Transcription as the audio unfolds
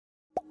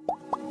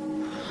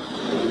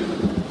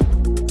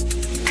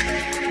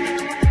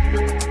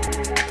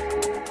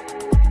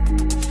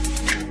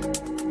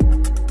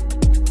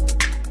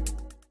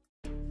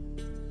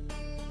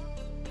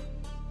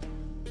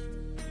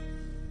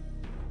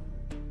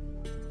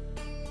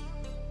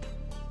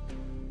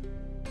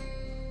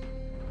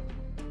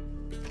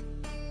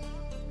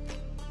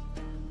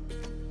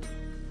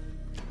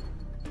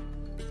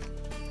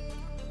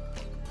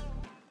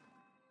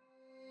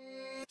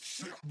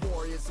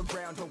warriors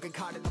around, don't get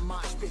caught in the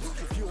mosh pits.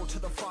 Fuel to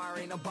the fire,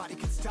 ain't nobody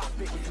can stop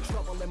it.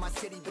 Trouble in my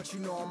city, but you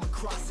know I'm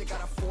across it.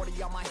 Got a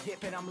 40 on my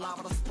hip and I'm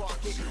liable to spark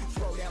it.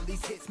 Throw down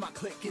these hits, my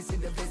click is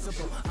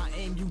indivisible. I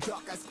aim, you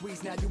duck, I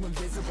squeeze, now you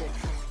invisible.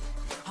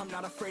 I'm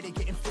not afraid of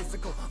getting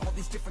physical. All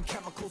these different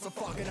chemicals are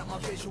fogging up my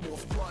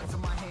visuals. Bloods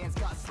on my hands,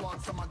 got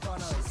slugs on my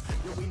gunners.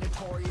 Yo, we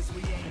notorious,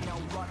 we ain't no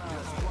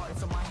runners.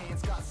 Bloods on my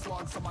hands, got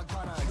slugs on my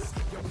gunners.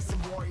 Yo, we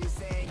some warriors,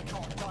 they ain't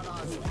gon' run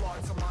us.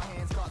 Bloods on my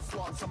hands, got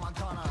slugs on my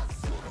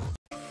gunners.